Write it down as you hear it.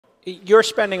You're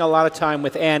spending a lot of time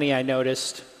with Annie, I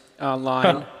noticed,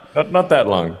 online. Not that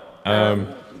long.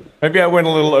 Maybe I went a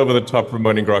little over the top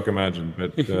promoting Grok Imagine,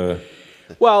 but...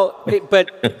 Well, but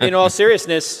in all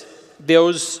seriousness,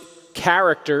 those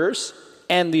characters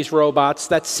and these robots,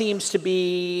 that seems to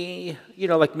be,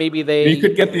 like maybe they... You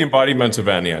could get the embodiments of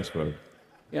Annie, I suppose.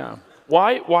 Yeah.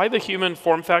 Why the human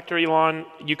form factor, Elon?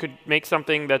 You could make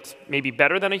something that's maybe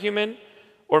better than a human,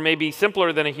 or maybe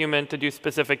simpler than a human to do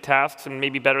specific tasks, and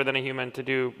maybe better than a human to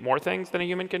do more things than a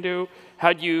human can do.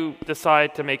 How do you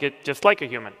decide to make it just like a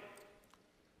human?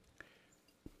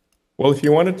 Well, if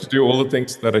you wanted to do all the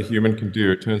things that a human can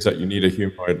do, it turns out you need a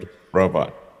humanoid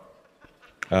robot.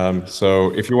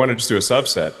 So if you want to just do a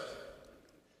subset,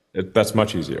 that's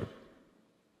much easier.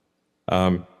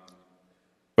 But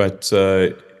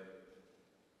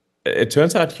it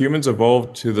turns out humans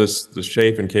evolved to the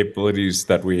shape and capabilities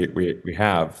that we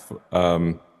have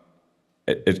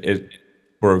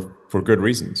for good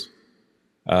reasons.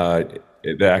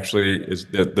 It actually is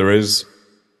there is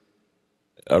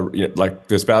like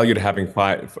there's value to having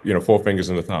 4 fingers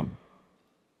and a thumb,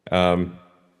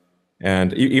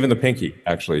 and even the pinky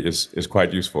actually is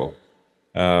quite useful.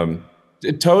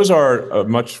 Toes are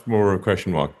much more a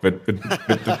question mark, but the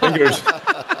fingers.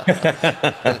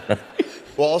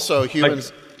 Well, also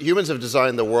humans have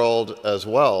designed the world as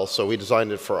well, so we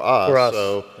designed it for us.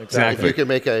 So exactly. If you can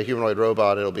make a humanoid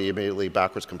robot, it'll be immediately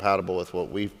backwards compatible with what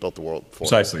we've built the world for.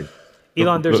 Precisely.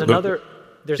 Elon, there's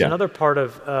another part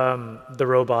of the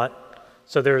robot.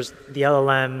 So there's the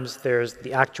LLMs, there's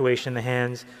the actuation in the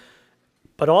hands,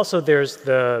 but also there's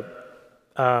the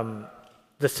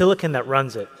silicon that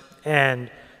runs it.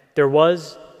 And there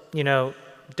was,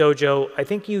 Dojo, I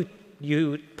think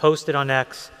you posted on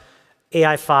X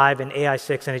AI5 and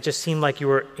AI6, and it just seemed like you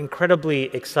were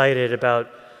incredibly excited about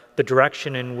the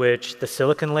direction in which the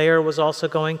silicon layer was also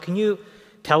going. Can you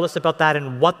tell us about that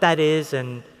and what that is,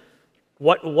 and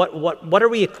what are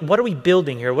we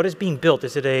building here? What is being built?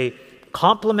 Is it a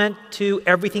complement to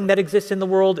everything that exists in the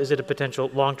world? Is it a potential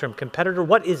long-term competitor?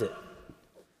 What is it?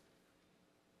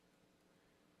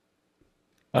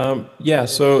 Yeah,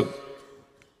 so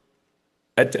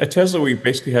at Tesla, we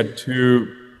basically had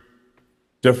 2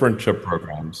 different chip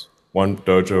programs, one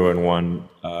Dojo and one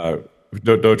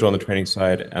Dojo on the training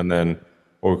side, and then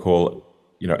what we call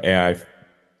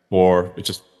AI4, it's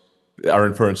just our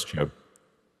inference chip.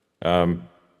 The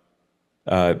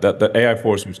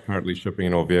AI4 is currently shipping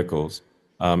in all vehicles,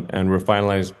 and we're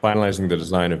finalizing the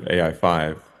design of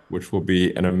AI5, which will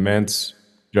be an immense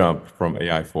jump from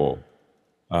AI4.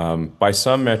 By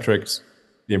some metrics,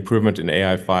 the improvement in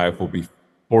AI5 will be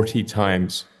 40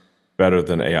 times better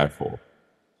than AI4.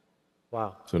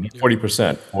 Wow. So not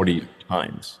 40%, 40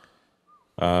 times.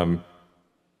 And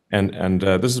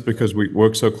this is because we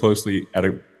work so closely at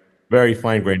a very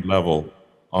fine-grained level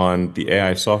on the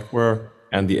AI software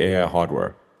and the AI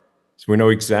hardware. So we know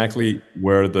exactly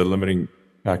where the limiting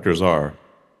factors are.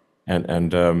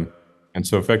 And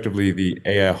so effectively, the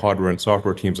AI hardware and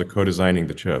software teams are co-designing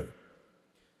the chip.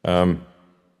 So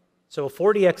a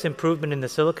 40x improvement in the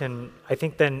silicon, I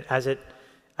think then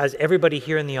as everybody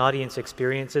here in the audience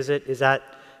experiences it, is that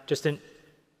just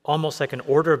almost like an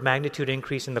order of magnitude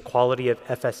increase in the quality of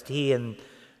FSD and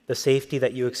the safety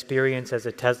that you experience as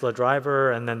a Tesla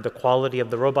driver, and then the quality of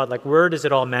the robot? Like, where does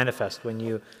it all manifest when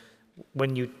you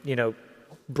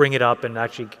bring it up and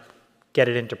actually get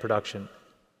it into production?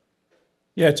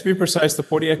 Yeah, to be precise, the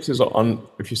 40x is on,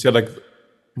 if you say like,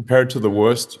 compared to the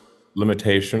worst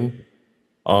limitation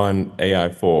on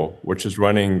AI4, which is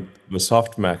running the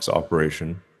softmax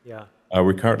operation. Yeah.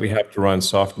 We currently have to run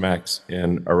softmax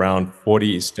in around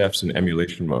 40 steps in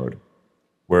emulation mode,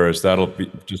 whereas that'll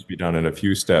just be done in a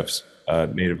few steps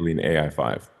natively in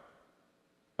AI5.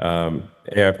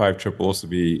 AI5 chip will also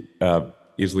be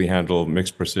easily handle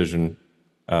mixed precision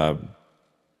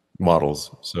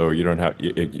models, so you don't have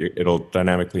it'll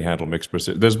dynamically handle mixed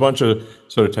precision. There's a bunch of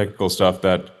sort of technical stuff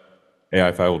that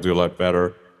AI5 will do a lot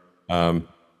better.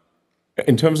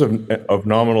 In terms of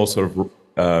nominal sort of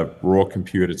raw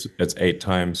compute, it's 8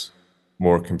 times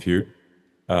more compute,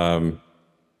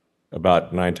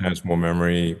 about 9 times more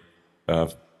memory,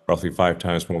 roughly 5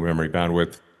 times more memory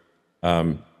bandwidth.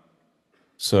 But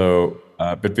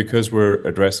because we're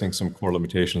addressing some core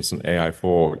limitations in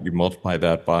AI4, you multiply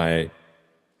that by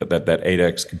that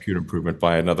 8x compute improvement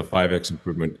by another 5x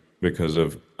improvement because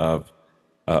of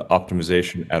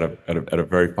optimization at a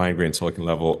very fine-grained silicon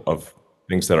level of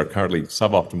things that are currently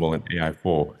suboptimal in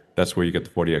AI4. That's where you get the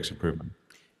 40x improvement.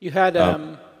 You had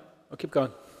keep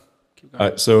going.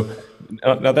 So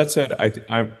now that said,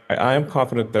 I am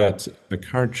confident that the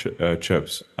current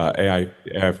chips,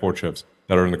 AI4 chips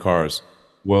that are in the cars,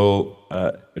 will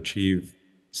achieve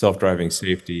self-driving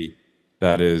safety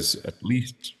that is at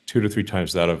least 2 to 3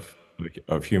 times that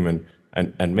of human,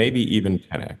 and maybe even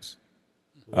 10x.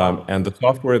 And the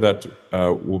software that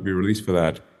will be released for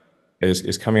that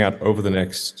is coming out over the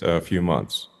next few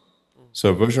months.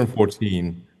 So version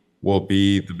 14 will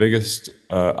be the biggest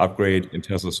upgrade in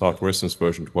Tesla software since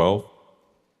version 12.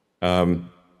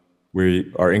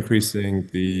 We are increasing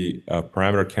the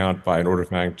parameter count by an order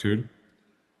of magnitude.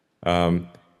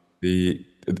 There's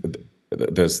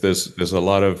a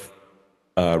lot of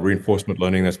reinforcement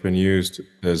learning that's been used.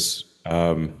 There's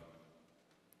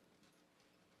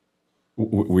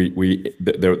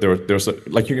there's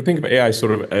like, you can think of AI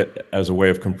sort of as a way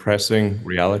of compressing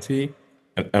reality,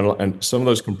 and some of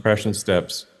those compression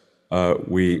steps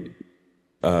were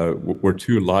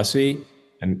too lossy,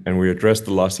 and we addressed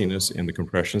the lossiness in the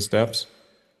compression steps.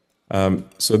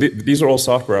 So these are all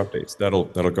software updates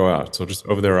that'll go out. So just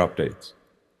over-the-air updates.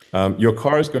 Your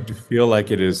car is going to feel like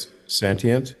it is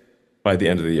sentient by the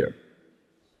end of the year.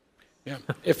 Yeah,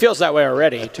 it feels that way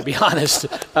already, to be honest.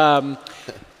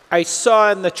 I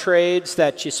saw in the trades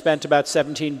that you spent about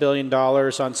 $17 billion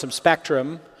on some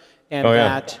spectrum, and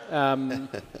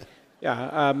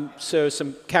so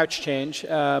some couch change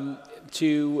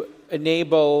to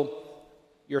enable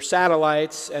your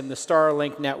satellites and the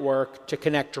Starlink network to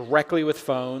connect directly with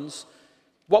phones.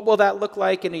 What will that look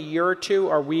like in a year or two?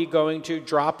 Are we going to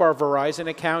drop our Verizon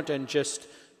account and just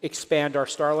expand our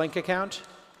Starlink account?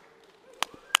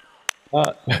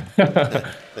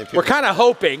 We're kind of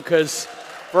hoping, because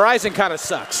Verizon kind of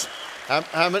sucks.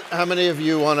 How many of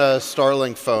you want a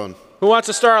Starlink phone? Who wants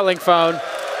a Starlink phone?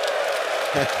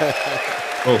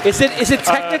 Is it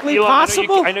technically Elon,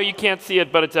 possible? I know you can't see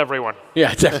it, but it's everyone.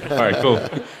 Yeah, it's everyone. All right, cool.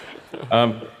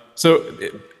 So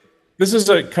this is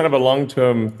a kind of a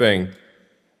long-term thing.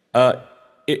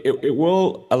 It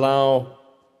will allow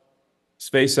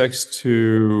SpaceX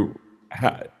to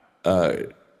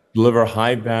deliver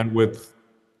high bandwidth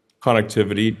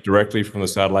connectivity directly from the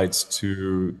satellites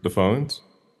to the phones.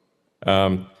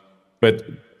 But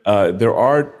there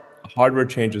are hardware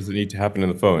changes that need to happen in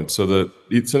the phone. So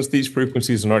since these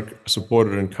frequencies are not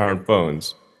supported in current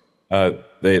phones,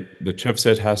 the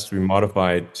chipset has to be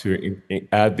modified to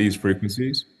add these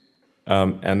frequencies.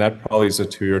 And that probably is a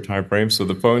 2-year time frame. So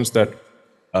the phones that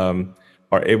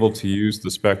are able to use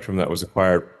the spectrum that was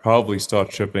acquired probably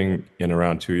start shipping in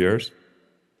around 2 years.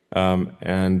 And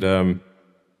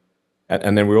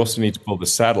then we also need to build the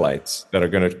satellites that are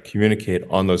going to communicate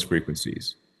on those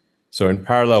frequencies. So in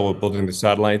parallel, we're building the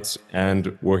satellites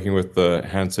and working with the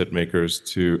handset makers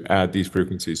to add these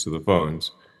frequencies to the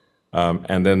phones.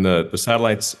 And then the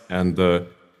satellites and the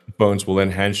phones will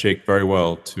then handshake very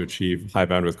well to achieve high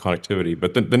bandwidth connectivity.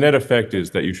 But the net effect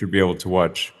is that you should be able to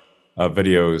watch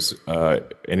videos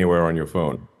anywhere on your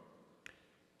phone.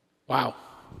 Wow.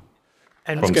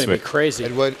 And it's going to be crazy.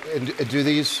 And do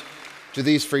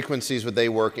these frequencies, would they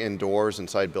work indoors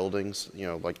inside buildings? You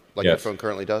know, like Yes. your phone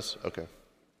currently does? Okay.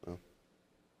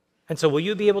 And so will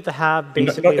you be able to have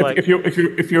basically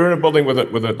if you're in a building with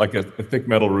a thick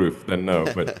metal roof, then no.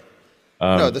 But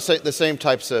no, the same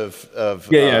types of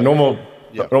normal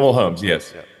homes.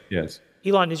 Yes, yes.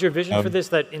 Elon, is your vision for this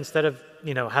that instead of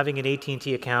having an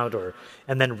AT&T account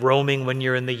and then roaming when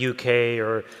you're in the UK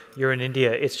or you're in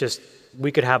India, it's just we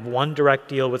could have one direct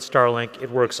deal with Starlink. It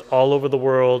works all over the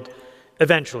world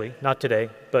eventually, not today,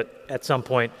 but at some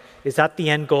point. Is that the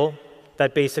end goal?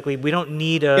 That basically we don't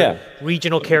need a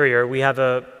regional carrier. We have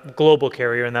a global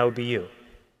carrier, and that would be you.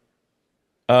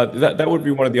 That would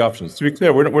be one of the options. To be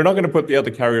clear, we're not going to put the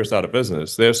other carriers out of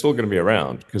business. They're still going to be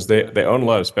around because they own a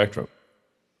lot of spectrum.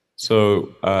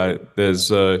 So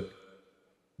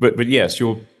but yes,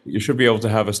 you should be able to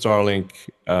have a Starlink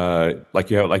like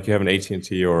you have an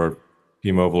AT&T or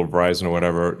T-Mobile or Verizon or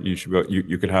whatever.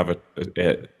 You could have a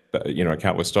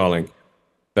account with Starlink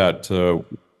that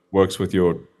works with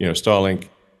your Starlink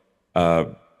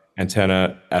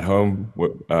antenna at home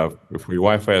for your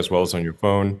Wi-Fi as well as on your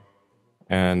phone.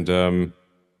 And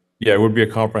it would be a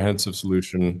comprehensive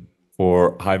solution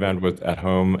for high bandwidth at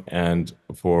home and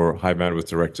for high bandwidth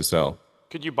direct to cell.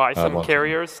 Could you buy some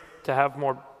carriers to have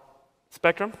more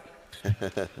spectrum?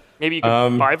 Maybe you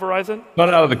could buy Verizon?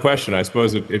 Not out of the question. I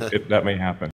suppose that may happen.